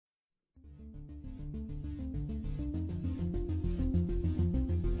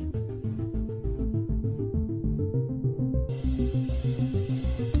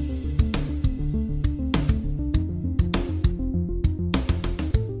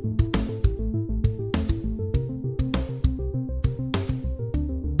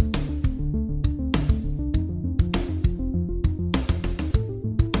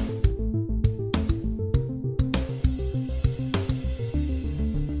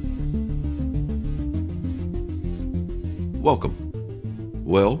Welcome.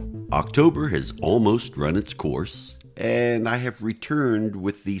 Well, October has almost run its course, and I have returned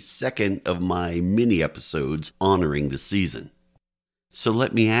with the second of my mini episodes honoring the season. So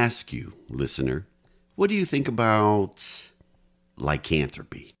let me ask you, listener, what do you think about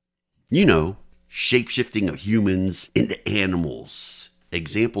lycanthropy? You know, shapeshifting of humans into animals,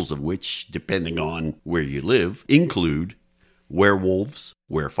 examples of which, depending on where you live, include werewolves,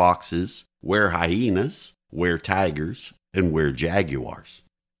 werefoxes, werehyenas, weretigers, and werejaguars.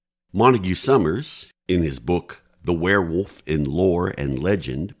 Montague Summers, in his book The Werewolf in Lore and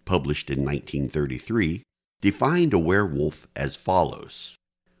Legend, published in 1933, defined a werewolf as follows.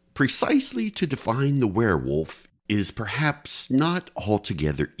 Precisely to define the werewolf is perhaps not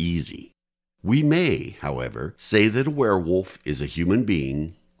altogether easy. We may, however, say that a werewolf is a human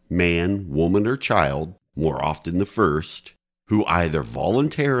being, man, woman, or child, more often the first, who either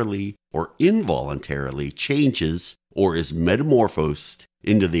voluntarily or involuntarily changes or is metamorphosed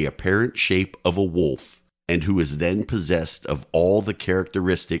into the apparent shape of a wolf, and who is then possessed of all the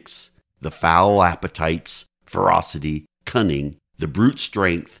characteristics, the foul appetites, ferocity, cunning, the brute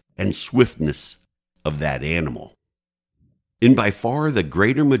strength, and swiftness of that animal. In by far the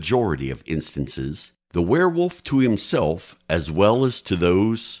greater majority of instances, the werewolf to himself, as well as to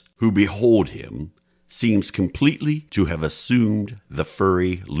those who behold him, seems completely to have assumed the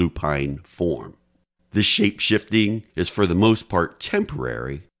furry lupine form. This shape-shifting is for the most part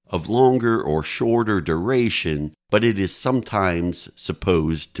temporary, of longer or shorter duration, but it is sometimes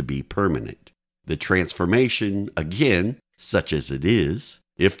supposed to be permanent. The transformation, again, such as it is,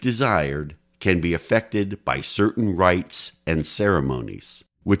 if desired, can be effected by certain rites and ceremonies,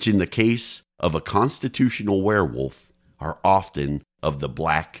 which in the case of a constitutional werewolf are often of the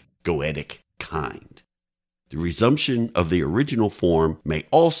black goetic kind. The resumption of the original form may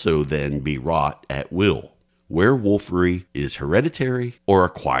also then be wrought at will. Werewolfery is hereditary or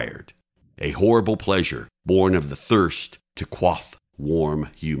acquired, a horrible pleasure born of the thirst to quaff warm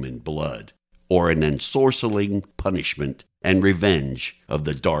human blood, or an ensorceling punishment and revenge of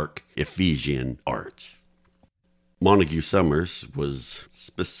the dark Ephesian art. Montague Summers was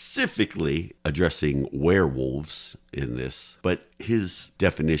specifically addressing werewolves in this, but his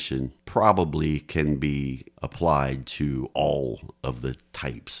definition probably can be applied to all of the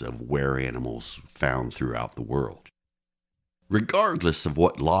types of were-animals found throughout the world. Regardless of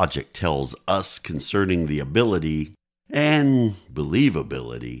what logic tells us concerning the ability and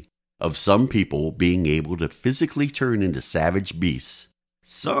believability of some people being able to physically turn into savage beasts,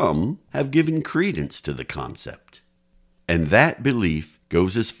 some have given credence to the concept. And that belief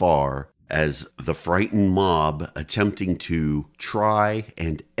goes as far as the frightened mob attempting to try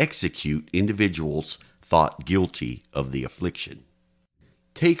and execute individuals thought guilty of the affliction.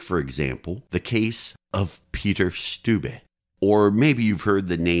 Take, for example, the case of Peter Stube, or maybe you've heard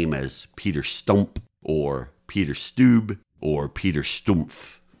the name as Peter Stump, or Peter Stube, or Peter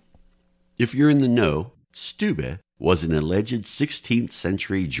Stumpf. If you're in the know, Stube was an alleged 16th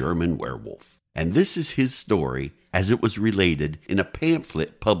century German werewolf. And this is his story as it was related in a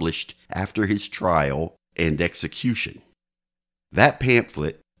pamphlet published after his trial and execution. That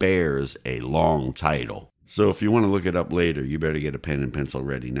pamphlet bears a long title, so if you want to look it up later, you better get a pen and pencil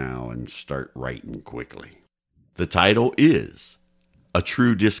ready now and start writing quickly. The title is A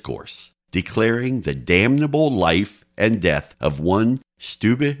True Discourse, declaring the damnable life and death of one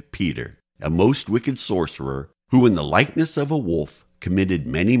Stube Peter, a most wicked sorcerer, who in the likeness of a wolf committed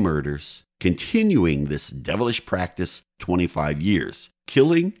many murders, continuing this devilish practice 25 years,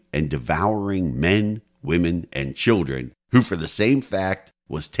 killing and devouring men, women, and children, who for the same fact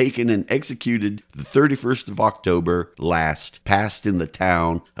was taken and executed the 31st of October last, passed in the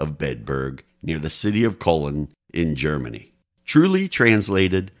town of Bedburg, near the city of Cologne in Germany. Truly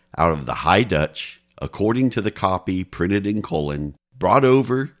translated out of the High Dutch, according to the copy printed in Cologne, brought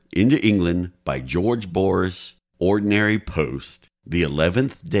over into England by George Boris, Ordinary Post, the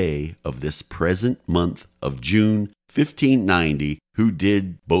 11th day of this present month of June 1590, who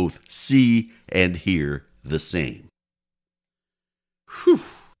did both see and hear the same. Whew.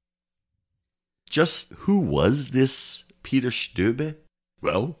 Just who was this Peter Stube?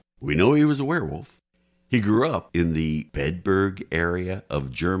 Well, we know he was a werewolf. He grew up in the Bedburg area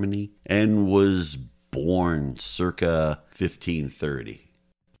of Germany and was born circa 1530.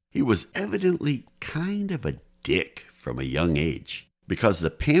 He was evidently kind of a dick from a young age, because the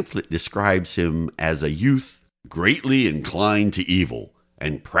pamphlet describes him as a youth greatly inclined to evil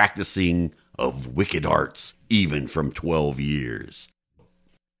and practicing of wicked arts even from 12 years.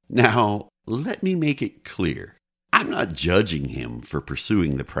 Now, let me make it clear. I'm not judging him for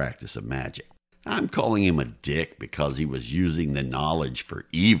pursuing the practice of magic. I'm calling him a dick because he was using the knowledge for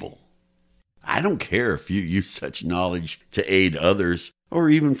evil. I don't care if you use such knowledge to aid others or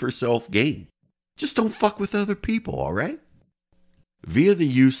even for self-gain. Just don't fuck with other people, all right? Via the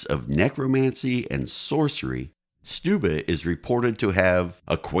use of necromancy and sorcery, Stuba is reported to have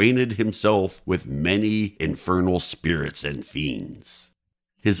acquainted himself with many infernal spirits and fiends.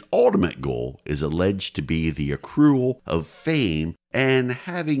 His ultimate goal is alleged to be the accrual of fame and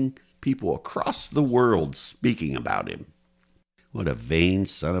having people across the world speaking about him. What a vain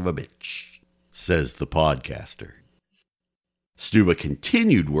son of a bitch, says the podcaster. Stuba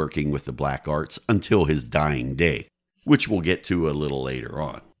continued working with the black arts until his dying day, which we'll get to a little later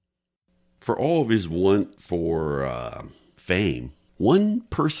on. For all of his want for fame, one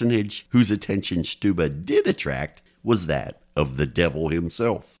personage whose attention Stuba did attract was that of the devil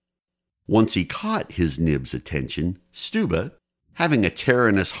himself. Once he caught his Nib's attention, Stuba, having a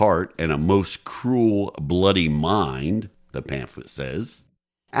tyrannous heart and a most cruel, bloody mind, the pamphlet says,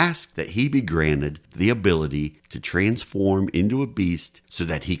 asked that he be granted the ability to transform into a beast so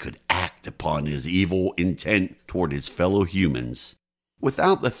that he could act upon his evil intent toward his fellow humans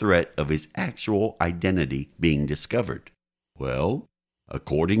without the threat of his actual identity being discovered. Well,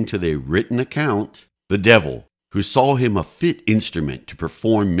 according to the written account, the devil, who saw him a fit instrument to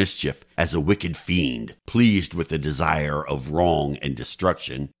perform mischief as a wicked fiend, pleased with the desire of wrong and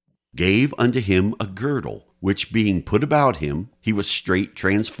destruction, gave unto him a girdle, which being put about him, he was straight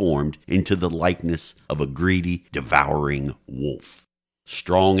transformed into the likeness of a greedy, devouring wolf,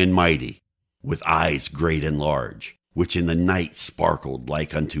 strong and mighty, with eyes great and large, which in the night sparkled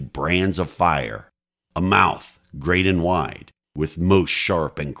like unto brands of fire, a mouth great and wide, with most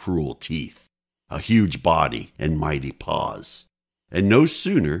sharp and cruel teeth, a huge body and mighty paws. And no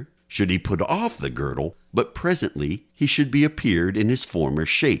sooner should he put off the girdle, but presently he should be appeared in his former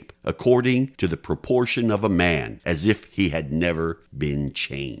shape, according to the proportion of a man, as if he had never been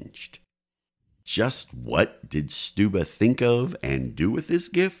changed. Just what did Stuba think of and do with this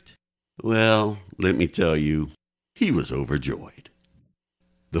gift? Well, let me tell you, he was overjoyed.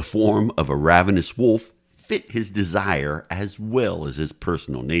 The form of a ravenous wolf fit his desire as well as his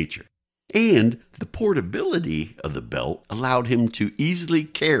personal nature, and the portability of the belt allowed him to easily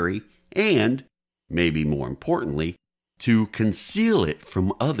carry and, maybe more importantly, to conceal it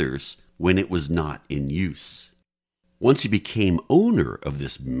from others when it was not in use. Once he became owner of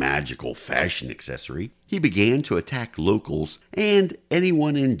this magical fashion accessory, he began to attack locals and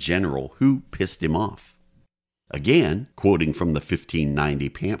anyone in general who pissed him off. Again, quoting from the 1590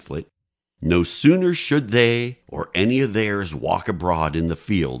 pamphlet, no sooner should they or any of theirs walk abroad in the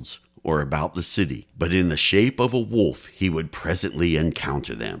fields or about the city, but in the shape of a wolf he would presently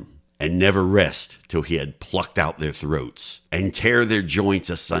encounter them, and never rest till he had plucked out their throats, and tear their joints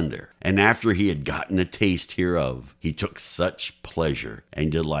asunder. And after he had gotten a taste hereof, he took such pleasure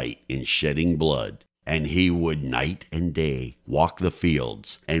and delight in shedding blood, and he would night and day walk the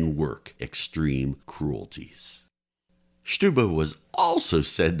fields and work extreme cruelties. Stuba was also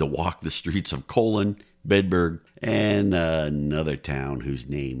said to walk the streets of Cologne, Bedburg, and another town whose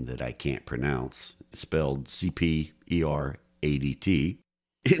name that I can't pronounce, spelled C-P-E-R-A-D-T,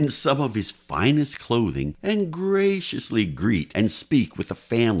 in some of his finest clothing, and graciously greet and speak with the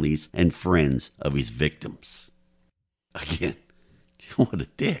families and friends of his victims. Again, what a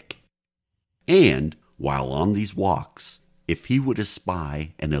dick. And while on these walks, if he would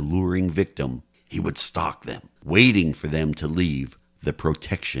espy an alluring victim, he would stalk them, waiting for them to leave the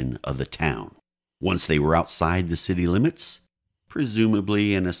protection of the town. Once they were outside the city limits,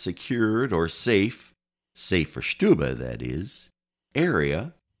 presumably in a secured or safe for Stuba that is,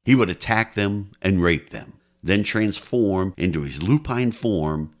 area, he would attack them and rape them, then transform into his lupine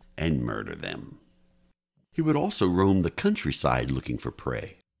form and murder them. He would also roam the countryside looking for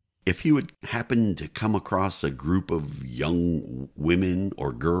prey. If he would happen to come across a group of young women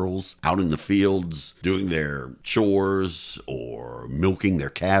or girls out in the fields doing their chores or milking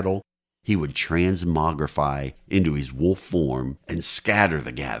their cattle, he would transmogrify into his wolf form and scatter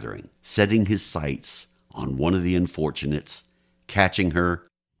the gathering, setting his sights on one of the unfortunates, catching her,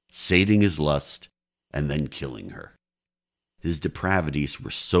 sating his lust, and then killing her. His depravities were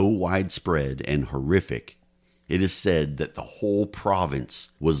so widespread and horrific, it is said that the whole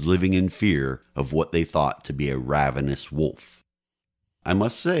province was living in fear of what they thought to be a ravenous wolf. I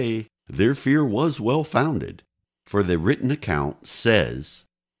must say, their fear was well-founded, for the written account says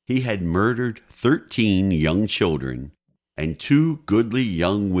he had murdered 13 young children and 2 goodly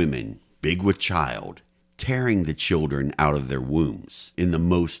young women, big with child, tearing the children out of their wombs in the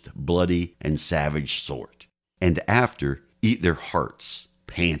most bloody and savage sort, and after eat their hearts,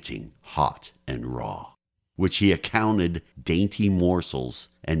 panting, hot, and raw, which he accounted dainty morsels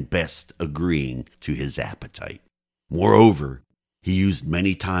and best agreeing to his appetite. Moreover, he used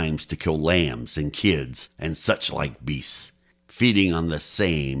many times to kill lambs and kids and such like beasts, feeding on the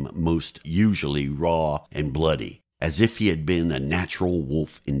same, most usually raw and bloody, as if he had been a natural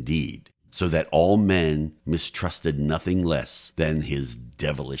wolf indeed, so that all men mistrusted nothing less than his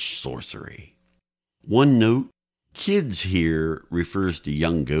devilish sorcery. One note, kids here refers to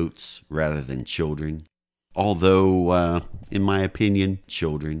young goats rather than children, although, in my opinion,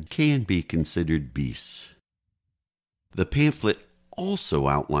 children can be considered beasts. The pamphlet also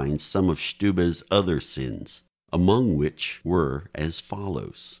outlines some of Stuba's other sins, among which were as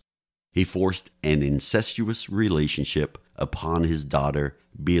follows. He forced an incestuous relationship upon his daughter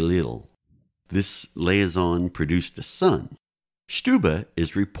Belil. This liaison produced a son. Stuba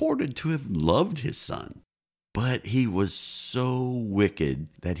is reported to have loved his son, but he was so wicked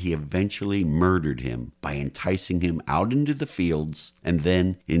that he eventually murdered him by enticing him out into the fields and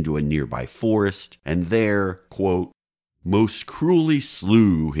then into a nearby forest, and there, quote, most cruelly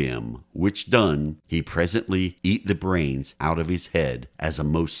slew him, which done, he presently eat the brains out of his head as a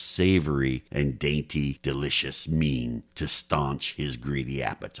most savory and dainty delicious mean to staunch his greedy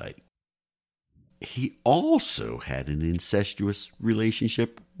appetite. He also had an incestuous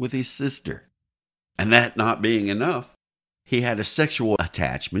relationship with his sister. And that not being enough, he had a sexual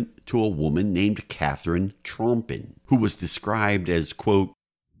attachment to a woman named Catherine Trompin, who was described as, quote,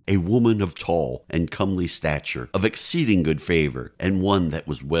 a woman of tall and comely stature, of exceeding good favor, and one that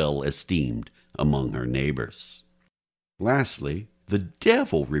was well esteemed among her neighbors. Lastly, the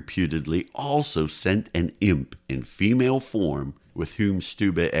devil reputedly also sent an imp in female form with whom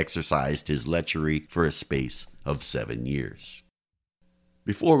Stuba exercised his lechery for a space of 7 years.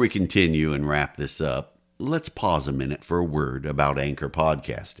 Before we continue and wrap this up, let's pause a minute for a word about Anchor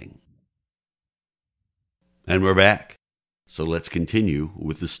Podcasting. And we're back. So let's continue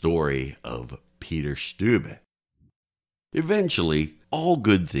with the story of Peter Stuba. Eventually, all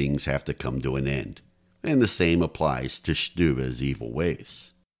good things have to come to an end, and the same applies to Stuba's evil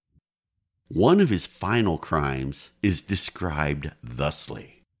ways. One of his final crimes is described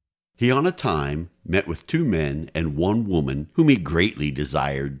thusly. He on a time met with 2 men and 1 woman whom he greatly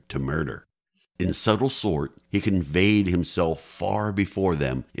desired to murder. In subtle sort, he conveyed himself far before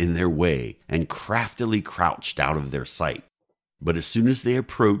them in their way and craftily crouched out of their sight. But as soon as they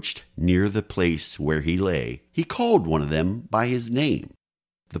approached near the place where he lay, he called one of them by his name.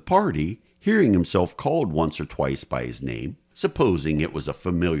 The party, hearing himself called once or twice by his name, supposing it was a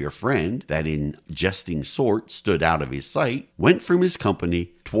familiar friend that in jesting sort stood out of his sight, went from his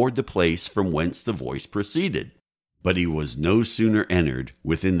company toward the place from whence the voice proceeded. But he was no sooner entered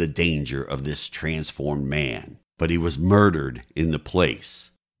within the danger of this transformed man, but he was murdered in the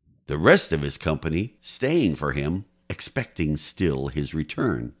place. The rest of his company staying for him, expecting still his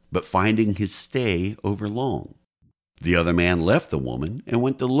return, but finding his stay overlong. The other man left the woman and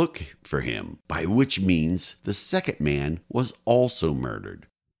went to look for him, by which means the second man was also murdered.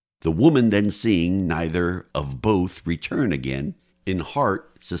 The woman then seeing neither of both return again, in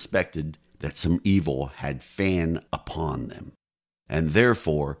heart suspected that some evil had fanned upon them, and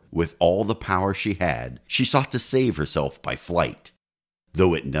therefore, with all the power she had, she sought to save herself by flight,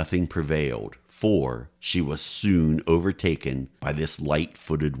 though it nothing prevailed, for she was soon overtaken by this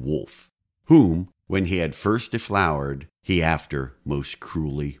light-footed wolf, whom, when he had first deflowered, he after most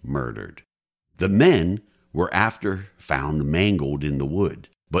cruelly murdered. The men were after found mangled in the wood,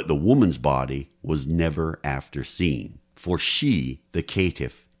 but the woman's body was never after seen, for she, the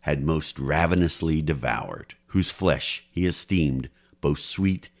caitiff, had most ravenously devoured, whose flesh he esteemed both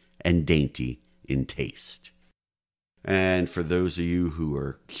sweet and dainty in taste. And for those of you who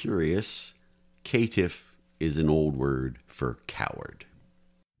are curious, caitiff is an old word for coward.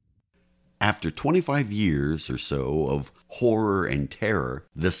 After 25 years or so of horror and terror,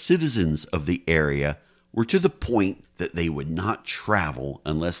 the citizens of the area were to the point that they would not travel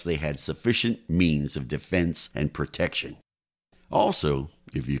unless they had sufficient means of defense and protection. Also,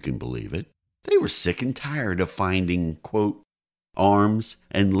 if you can believe it, they were sick and tired of finding, quote, arms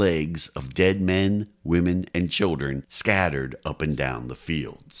and legs of dead men, women, and children scattered up and down the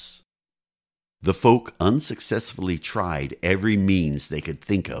fields. The folk unsuccessfully tried every means they could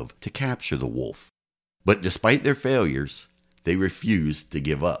think of to capture the wolf, but despite their failures, they refused to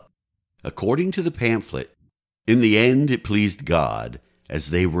give up. According to the pamphlet, in the end it pleased God,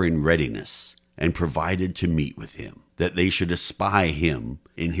 as they were in readiness and provided to meet with him, that they should espy him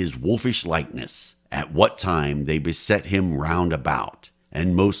in his wolfish likeness, at what time they beset him round about,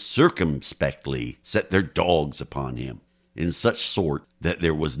 and most circumspectly set their dogs upon him, in such sort that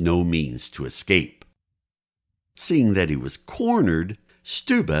there was no means to escape. Seeing that he was cornered,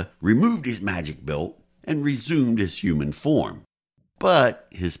 Stuba removed his magic belt and resumed his human form. But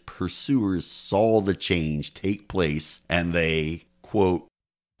his pursuers saw the change take place, and they, quote,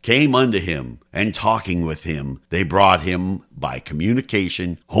 came unto him, and talking with him, they brought him by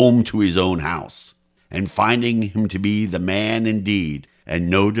communication home to his own house. And finding him to be the man indeed, and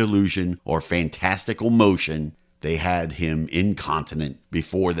no delusion or fantastical motion, they had him incontinent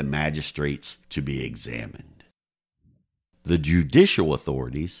before the magistrates to be examined. The judicial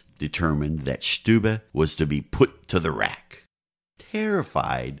authorities determined that Stuba was to be put to the rack.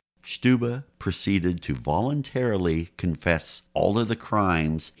 Terrified, Stuba proceeded to voluntarily confess all of the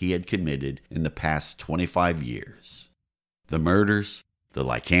crimes he had committed in the past 25 years. The murders, the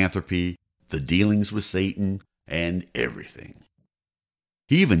lycanthropy, the dealings with Satan, and everything.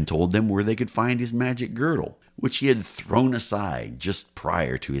 He even told them where they could find his magic girdle, which he had thrown aside just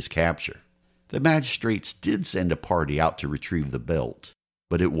prior to his capture. The magistrates did send a party out to retrieve the belt,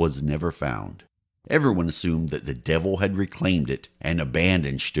 but it was never found. Everyone assumed that the devil had reclaimed it and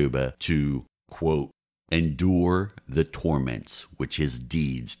abandoned Stuba to, quote, endure the torments which his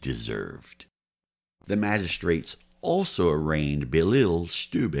deeds deserved. The magistrates also arraigned Belil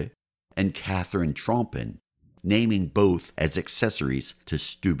Stuba and Catherine Trompin, naming both as accessories to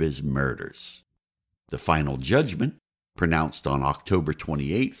Stuba's murders. The final judgment, pronounced on October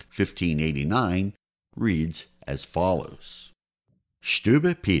 28, 1589, reads as follows.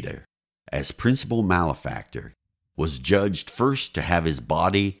 Stuba Peter, as principal malefactor, was judged first to have his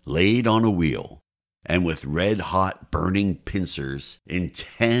body laid on a wheel, and with red-hot burning pincers in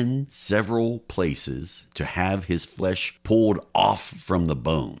 10 several places to have his flesh pulled off from the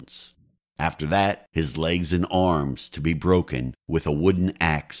bones. After that, his legs and arms to be broken with a wooden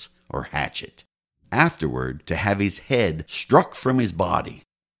axe or hatchet. Afterward, to have his head struck from his body.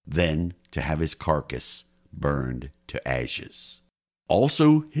 Then to have his carcass burned to ashes.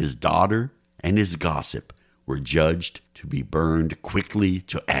 Also, his daughter and his gossip were judged to be burned quickly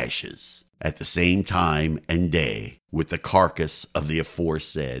to ashes, at the same time and day, with the carcass of the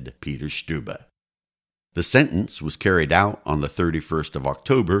aforesaid Peter Stuba. The sentence was carried out on the 31st of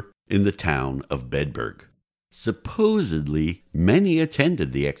October in the town of Bedburg. Supposedly, many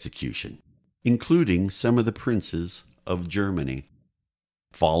attended the execution, including some of the princes of Germany.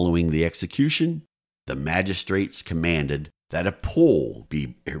 Following the execution, the magistrates commanded that a pole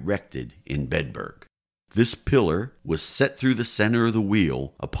be erected in Bedburg. This pillar was set through the center of the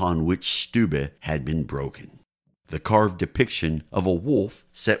wheel upon which Stuba had been broken. The carved depiction of a wolf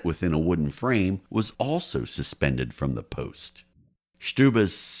set within a wooden frame was also suspended from the post.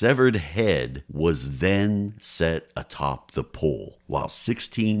 Stuba's severed head was then set atop the pole, while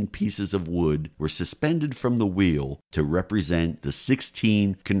 16 pieces of wood were suspended from the wheel to represent the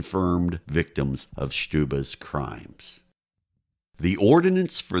 16 confirmed victims of Stuba's crimes. The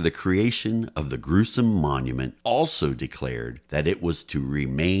ordinance for the creation of the gruesome monument also declared that it was to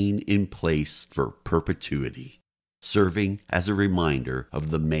remain in place for perpetuity, serving as a reminder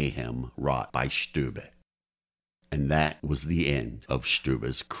of the mayhem wrought by Stuba. And that was the end of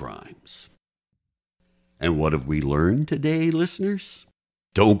Stuba's crimes. And what have we learned today, listeners?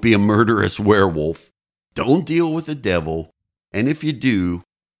 Don't be a murderous werewolf. Don't deal with the devil. And if you do,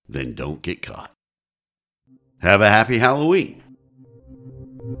 then don't get caught. Have a happy Halloween.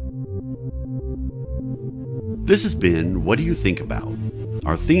 This has been What Do You Think About?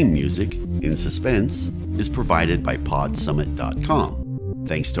 Our theme music, In Suspense, is provided by podsummit.com.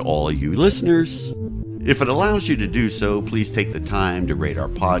 Thanks to all of you listeners. If it allows you to do so, please take the time to rate our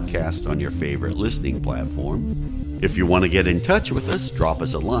podcast on your favorite listening platform. If you want to get in touch with us, drop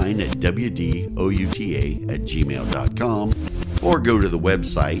us a line at wdouta@gmail.com or go to the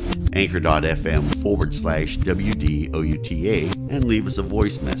website anchor.fm/wdouta and leave us a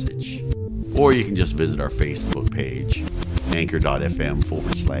voice message. Or you can just visit our Facebook page,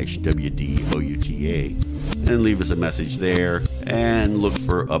 anchor.fm/wdouta, and leave us a message there and look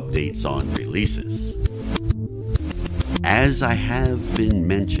for updates on releases. As I have been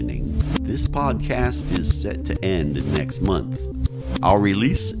mentioning, this podcast is set to end next month. I'll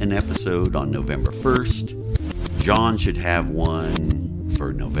release an episode on November 1st. John should have one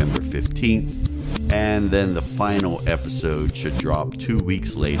for November 15th. And then the final episode should drop 2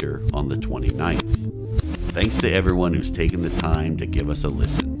 weeks later on the 29th. Thanks to everyone who's taken the time to give us a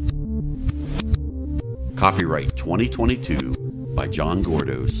listen. Copyright 2022 by John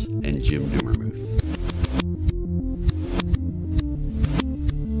Gordos and Jim Dumermuth.